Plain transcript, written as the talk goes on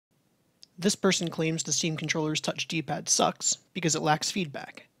This person claims the Steam controller's touch D-pad sucks because it lacks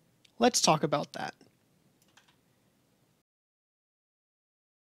feedback. Let's talk about that.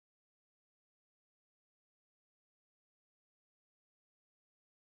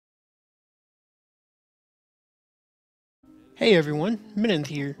 Hey everyone, Minanth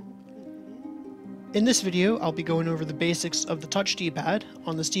here. In this video, I'll be going over the basics of the touch D-pad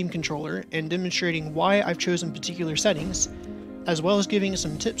on the Steam controller and demonstrating why I've chosen particular settings, as well as giving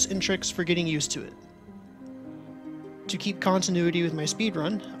some tips and tricks for getting used to it. To keep continuity with my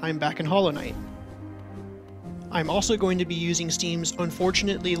speedrun, I'm back in Hollow Knight. I'm also going to be using Steam's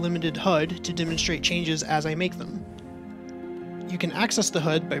unfortunately limited HUD to demonstrate changes as I make them. You can access the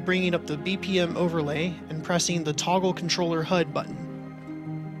HUD by bringing up the BPM overlay and pressing the Toggle Controller HUD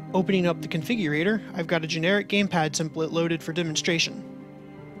button. Opening up the configurator, I've got a generic gamepad template loaded for demonstration.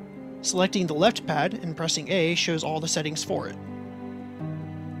 Selecting the left pad and pressing A shows all the settings for it.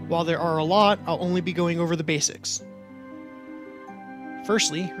 While there are a lot, I'll only be going over the basics.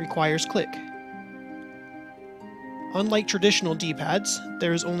 Firstly, requires click. Unlike traditional D-pads,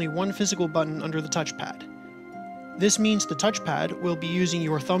 there is only one physical button under the touchpad. This means the touchpad will be using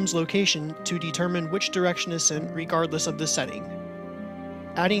your thumb's location to determine which direction is sent regardless of this setting.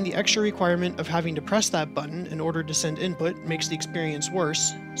 Adding the extra requirement of having to press that button in order to send input makes the experience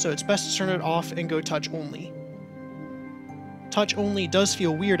worse, so it's best to turn it off and go touch only. Touch only does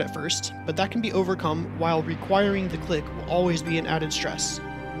feel weird at first, but that can be overcome while requiring the click will always be an added stress.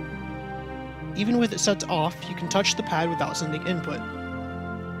 Even with it set to off, you can touch the pad without sending input.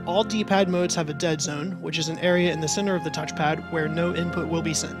 All D-pad modes have a Deadzone, which is an area in the center of the touchpad where no input will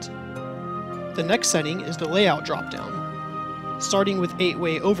be sent. The next setting is the layout dropdown. Starting with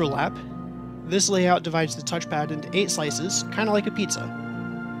 8-way overlap, this layout divides the touchpad into 8 slices, kind of like a pizza.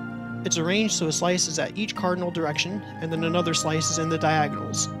 It's arranged so a slice is at each cardinal direction, and then another slice is in the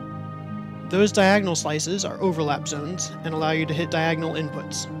diagonals. Those diagonal slices are overlap zones and allow you to hit diagonal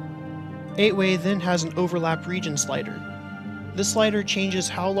inputs. 8-way then has an overlap region slider. This slider changes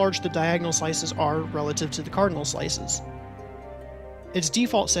how large the diagonal slices are relative to the cardinal slices. Its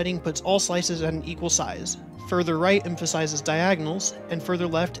default setting puts all slices at an equal size. Further right emphasizes diagonals, and further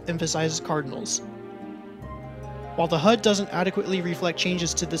left emphasizes cardinals. While the HUD doesn't adequately reflect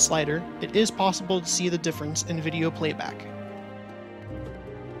changes to this slider, it is possible to see the difference in video playback.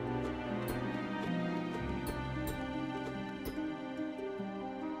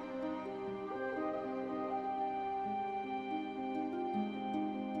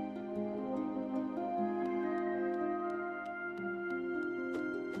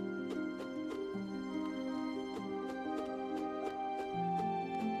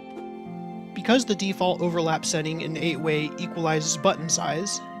 Because the default overlap setting in 8-way equalizes button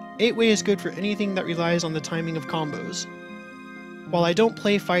size, 8-way is good for anything that relies on the timing of combos. While I don't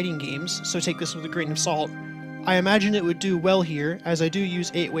play fighting games, so take this with a grain of salt, I imagine it would do well here as I do use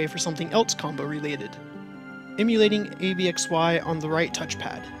 8-way for something else combo related. Emulating ABXY on the right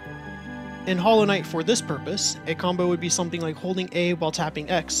touchpad. In Hollow Knight for this purpose, a combo would be something like holding A while tapping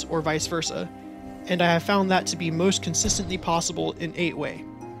X or vice versa, and I have found that to be most consistently possible in 8-way.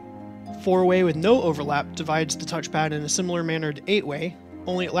 4-way with no overlap divides the touchpad in a similar manner to 8-way,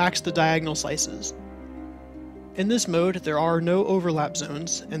 only it lacks the diagonal slices. In this mode, there are no overlap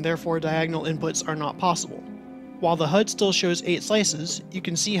zones, and therefore diagonal inputs are not possible. While the HUD still shows 8 slices, you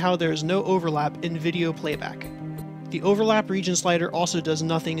can see how there is no overlap in video playback. The overlap region slider also does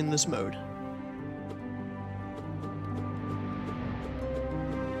nothing in this mode.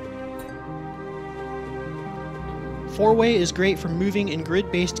 Four-way is great for moving in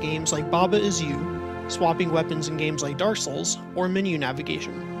grid-based games like Baba Is You, swapping weapons in games like Dark Souls, or menu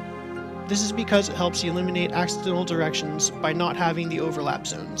navigation. This is because it helps you eliminate accidental directions by not having the overlap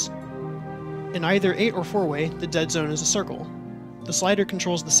zones. In either 8 or 4-way, the dead zone is a circle. The slider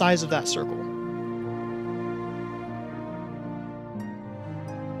controls the size of that circle.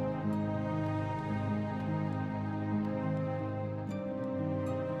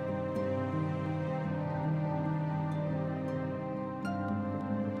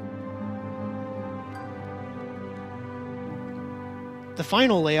 The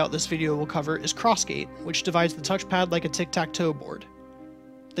final layout this video will cover is Crossgate, which divides the touchpad like a tic-tac-toe board.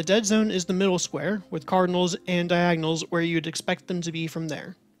 The dead zone is the middle square, with cardinals and diagonals where you'd expect them to be from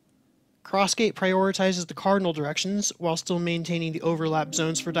there. Crossgate prioritizes the cardinal directions while still maintaining the overlap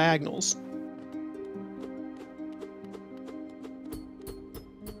zones for diagonals.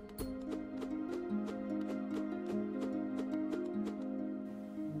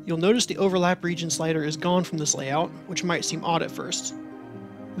 You'll notice the overlap region slider is gone from this layout, which might seem odd at first.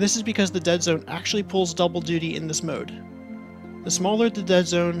 This is because the dead zone actually pulls double duty in this mode. The smaller the dead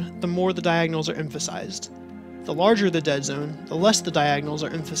zone, the more the diagonals are emphasized. The larger the dead zone, the less the diagonals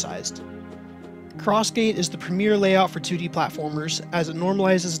are emphasized. Crossgate is the premier layout for 2D platformers, as it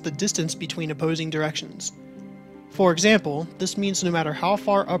normalizes the distance between opposing directions. For example, this means no matter how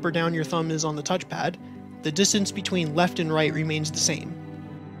far up or down your thumb is on the touchpad, the distance between left and right remains the same.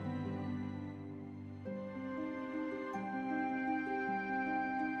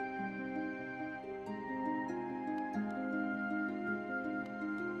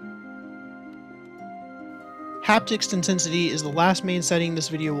 Haptics Intensity is the last main setting this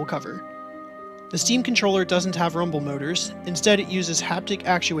video will cover. The Steam controller doesn't have rumble motors, instead it uses haptic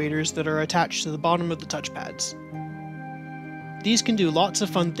actuators that are attached to the bottom of the touchpads. These can do lots of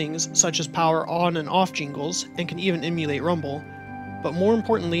fun things such as power on and off jingles, and can even emulate rumble, but more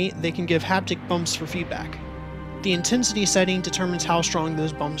importantly, they can give haptic bumps for feedback. The intensity setting determines how strong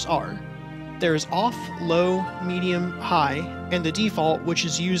those bumps are. There is off, low, medium, high, and the default, which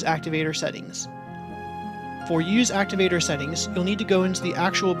is use activator settings. For use activator settings, you'll need to go into the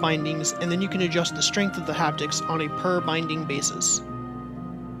actual bindings, and then you can adjust the strength of the haptics on a per binding basis.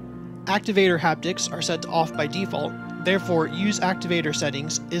 Activator haptics are set to off by default, therefore use activator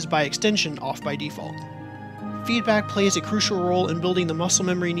settings is by extension off by default. Feedback plays a crucial role in building the muscle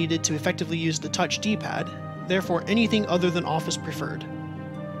memory needed to effectively use the touch D-pad, therefore anything other than off is preferred.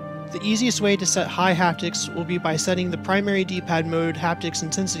 The easiest way to set high haptics will be by setting the primary D-pad mode haptics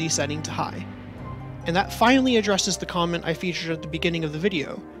intensity setting to high. And that finally addresses the comment I featured at the beginning of the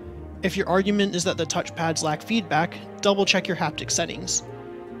video. If your argument is that the touchpads lack feedback, double check your haptic settings.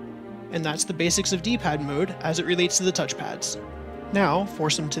 And that's the basics of D-pad mode as it relates to the touchpads. Now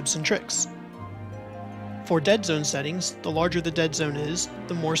for some tips and tricks. For dead zone settings, the larger the dead zone is,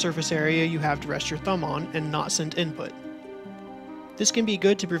 the more surface area you have to rest your thumb on and not send input. This can be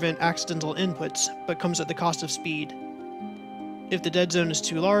good to prevent accidental inputs, but comes at the cost of speed. If the dead zone is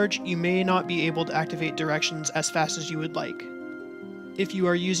too large, you may not be able to activate directions as fast as you would like. If you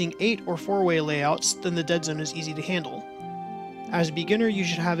are using 8 or 4-way layouts, then the dead zone is easy to handle. As a beginner, you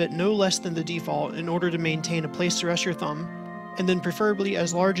should have it no less than the default in order to maintain a place to rest your thumb, and then preferably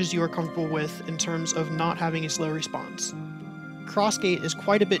as large as you are comfortable with in terms of not having a slow response. Crossgate is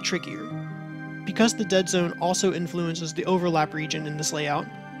quite a bit trickier. Because the dead zone also influences the overlap region in this layout,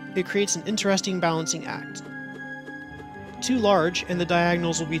 it creates an interesting balancing act. Too large and the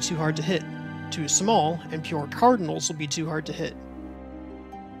diagonals will be too hard to hit. Too small and pure cardinals will be too hard to hit.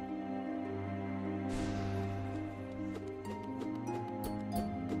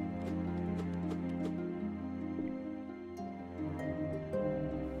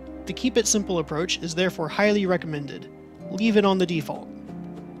 The keep it simple approach is therefore highly recommended. Leave it on the default.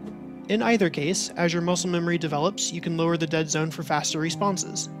 In either case, as your muscle memory develops, you can lower the dead zone for faster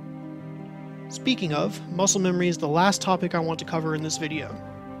responses. Speaking of, muscle memory is the last topic I want to cover in this video.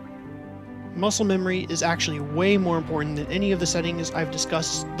 Muscle memory is actually way more important than any of the settings I've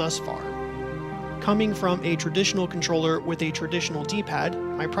discussed thus far. Coming from a traditional controller with a traditional D-pad,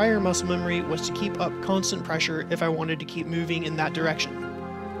 my prior muscle memory was to keep up constant pressure if I wanted to keep moving in that direction.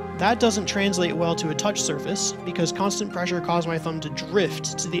 That doesn't translate well to a touch surface, because constant pressure caused my thumb to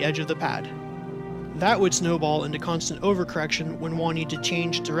drift to the edge of the pad. That would snowball into constant overcorrection when wanting to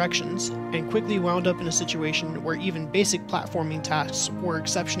change directions, and quickly wound up in a situation where even basic platforming tasks were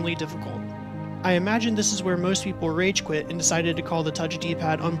exceptionally difficult. I imagine this is where most people rage quit and decided to call the touch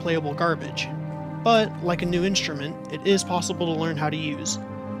D-pad unplayable garbage. But, like a new instrument, it is possible to learn how to use.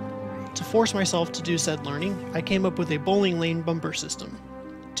 To force myself to do said learning, I came up with a bowling lane bumper system.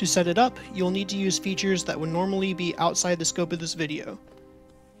 To set it up, you'll need to use features that would normally be outside the scope of this video.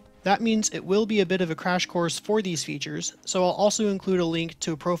 That means it will be a bit of a crash course for these features, so I'll also include a link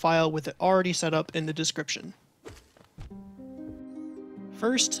to a profile with it already set up in the description.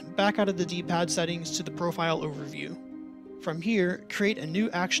 First, back out of the D-pad settings to the profile overview. From here, create a new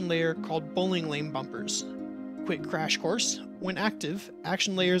action layer called Bowling Lane Bumpers. Quick crash course: when active,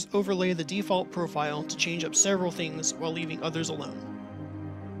 action layers overlay the default profile to change up several things while leaving others alone.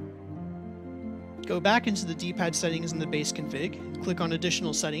 Go back into the D-pad settings in the base config, click on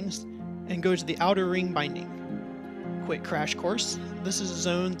Additional Settings, and go to the Outer Ring Binding. Quick crash course: this is a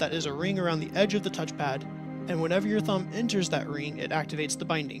zone that is a ring around the edge of the touchpad, and whenever your thumb enters that ring, it activates the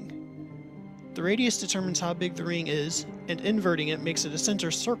binding. The radius determines how big the ring is, and inverting it makes it a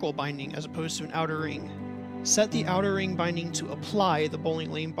center circle binding as opposed to an outer ring. Set the outer ring binding to apply the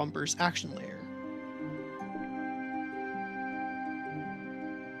Bowling Lane Bumpers action layer.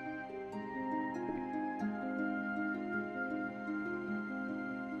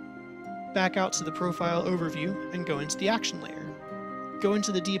 Back out to the profile overview and go into the action layer. Go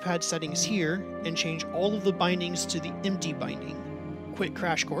into the D-pad settings here and change all of the bindings to the empty binding. Quick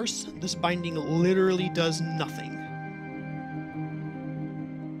crash course, this binding literally does nothing.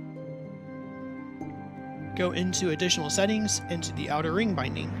 Go into additional settings and to the outer ring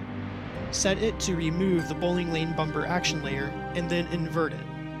binding. Set it to remove the bowling lane bumper action layer and then invert it.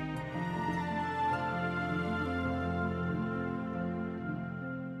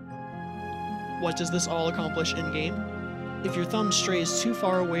 What does this all accomplish in-game? If your thumb strays too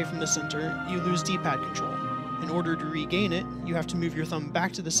far away from the center, you lose D-pad control. In order to regain it, you have to move your thumb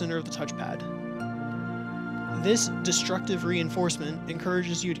back to the center of the touchpad. This destructive reinforcement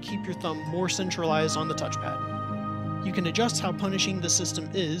encourages you to keep your thumb more centralized on the touchpad. You can adjust how punishing the system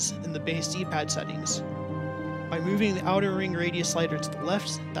is in the base D-pad settings. By moving the outer ring radius slider to the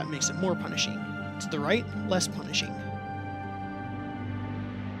left, that makes it more punishing. To the right, less punishing.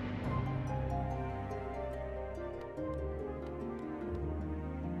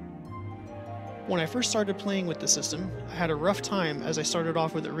 When I first started playing with the system, I had a rough time as I started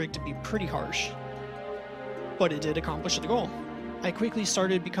off with it rigged to be pretty harsh. But it did accomplish the goal. I quickly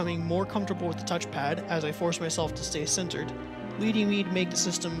started becoming more comfortable with the touchpad as I forced myself to stay centered, leading me to make the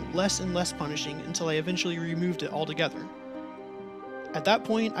system less and less punishing until I eventually removed it altogether. At that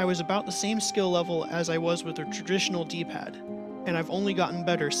point, I was about the same skill level as I was with a traditional D-pad, and I've only gotten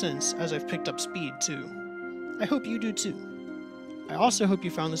better since as I've picked up speed too. I hope you do too. I also hope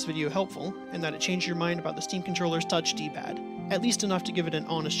you found this video helpful, and that it changed your mind about the Steam Controller's Touch D-pad, at least enough to give it an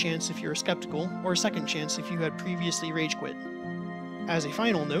honest chance if you're skeptical, or a second chance if you had previously rage quit. As a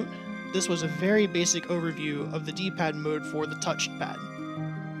final note, this was a very basic overview of the D-pad mode for the touchpad.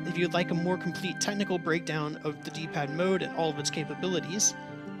 If you'd like a more complete technical breakdown of the D-pad mode and all of its capabilities,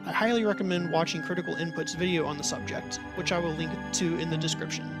 I highly recommend watching Critical Input's video on the subject, which I will link to in the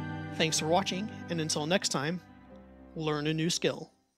description. Thanks for watching, and until next time, learn a new skill.